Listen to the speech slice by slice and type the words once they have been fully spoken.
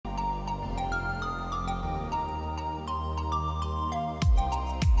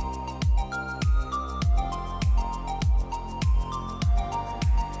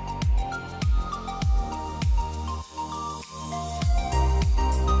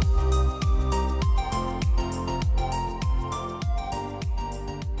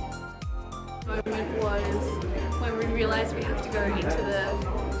moment was when we realised we have to go into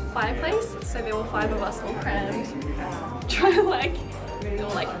the fireplace. So there were 5 of us all crammed, trying to there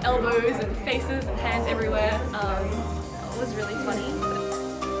were elbows and faces and hands everywhere. It was really funny.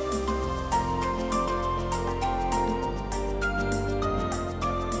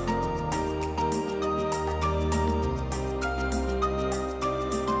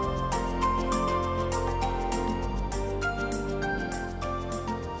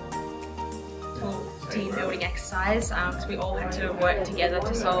 Team building exercise because we all had to work together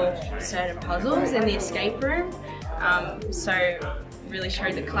to solve certain puzzles in the escape room, so really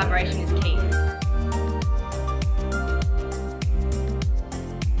showed that collaboration is key.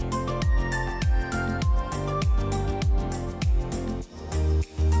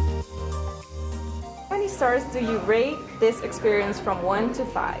 How many stars do you rate this experience from 1 to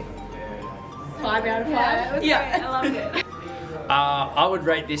 5? 5 out of 5. Yeah, it was great. I loved it. I would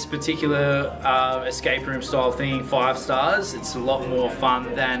rate this particular escape room style thing 5 stars. It's a lot more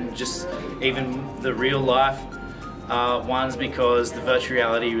fun than just even the real life ones, because the virtual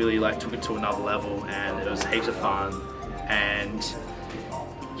reality really took it to another level, and it was heaps of fun, and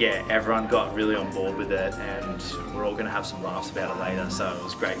yeah, everyone got really on board with it, and we're all going to have some laughs about it later, so it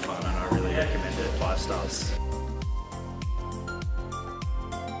was great fun and I really recommend it. 5 stars.